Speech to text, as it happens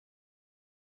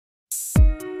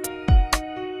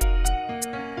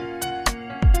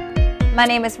My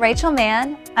name is Rachael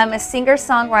Mann. I'm a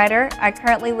singer-songwriter. I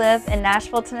currently live in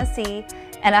Nashville, Tennessee,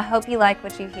 and I hope you like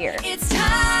what you hear. It's time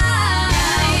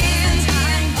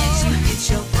that you get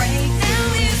your breakthrough.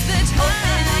 Now is the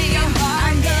time. Your heart,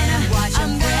 I'm gonna watch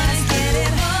them get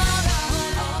it.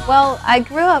 Well, I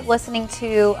grew up listening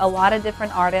to a lot of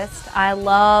different artists. I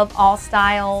love all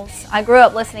styles. I grew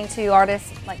up listening to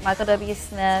artists like Michael W.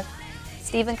 Smith,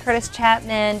 Stephen Curtis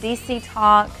Chapman, DC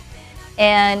Talk,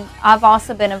 and I've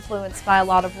also been influenced by a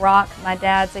lot of rock. My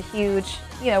dad's a huge,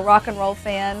 rock and roll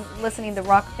fan, listening to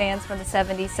rock fans from the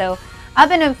 70s. So I've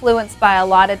been influenced by a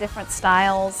lot of different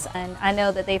styles, and I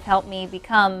know that they've helped me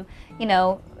become,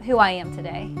 who I am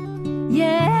today.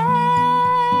 Yeah.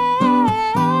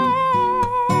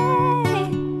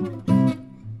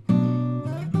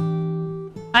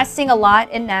 I sing a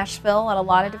lot in Nashville at a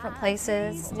lot of different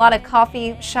places, a lot of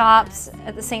coffee shops,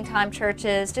 at the same time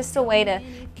churches, just a way to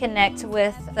connect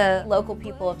with the local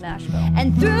people of Nashville.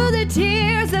 And through the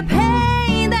tears of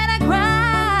pain that I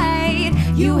cried,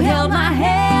 you held my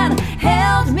hand,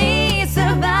 helped me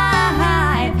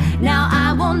survive. Now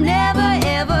I will never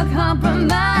ever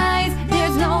compromise.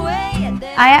 There's no way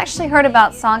that I actually heard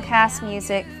about Songcast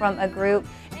music from a group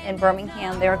in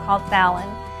Birmingham. They were called Fallon.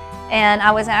 And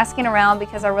I was asking around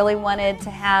because I really wanted to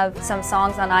have some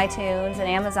songs on iTunes and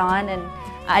Amazon, and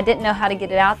I didn't know how to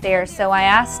get it out there. So I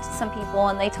asked some people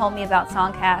and they told me about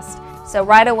Songcast. So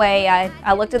right away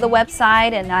I looked at the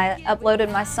website and I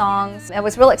uploaded my songs. I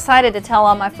was real excited to tell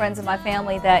all my friends and my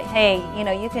family that, hey,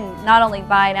 you can not only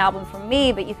buy an album from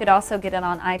me, but you could also get it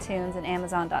on iTunes and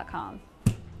Amazon.com.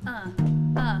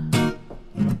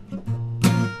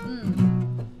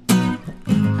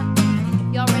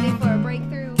 Y'all ready for a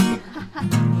breakthrough?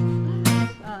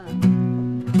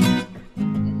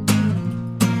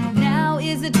 Now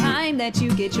is the time that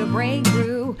you get your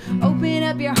breakthrough. Open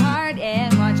up your heart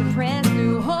and watch them press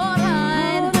through. Hold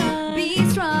on, be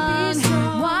strong.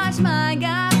 Watch my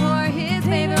God pour His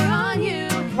favor on you.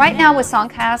 Right now with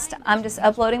Songcast, I'm just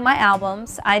uploading my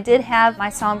albums. I did have my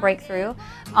song Breakthrough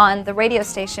on the radio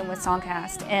station with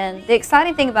Songcast, and the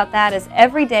exciting thing about that is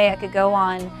every day I could go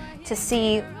on to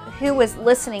see who was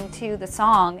listening to the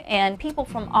song, and people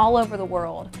from all over the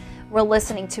world were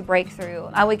listening to Breakthrough.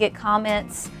 I would get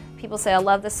comments, people say I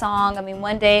love the song. I mean,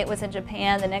 one day it was in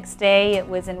Japan, the next day it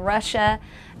was in Russia,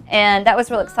 and that was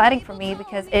real exciting for me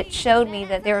because it showed me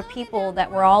that there were people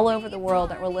that were all over the world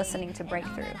that were listening to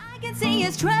Breakthrough. I can see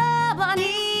His trouble on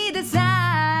either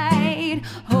side.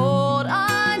 Hold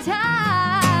on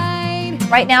tight.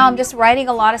 Right now I'm just writing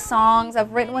a lot of songs.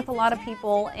 I've written with a lot of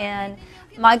people, and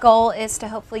my goal is to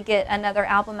hopefully get another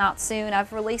album out soon.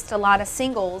 I've released a lot of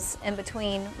singles in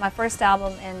between my first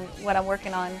album and what I'm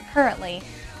working on currently,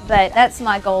 but that's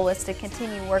my goal, is to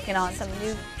continue working on some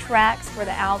new tracks for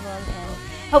the album and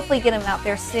hopefully get them out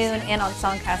there soon and on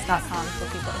Songcast.com for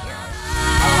people to hear.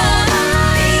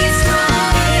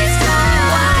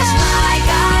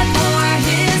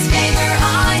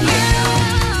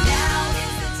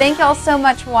 Thank you all so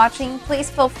much for watching. Please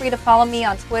feel free to follow me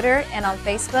on Twitter and on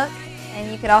Facebook. And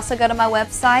you could also go to my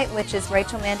website, which is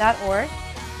Rachaelmann.org.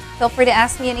 Feel free to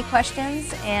ask me any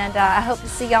questions, and I hope to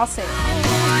see y'all soon.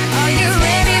 Are you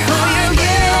ready for your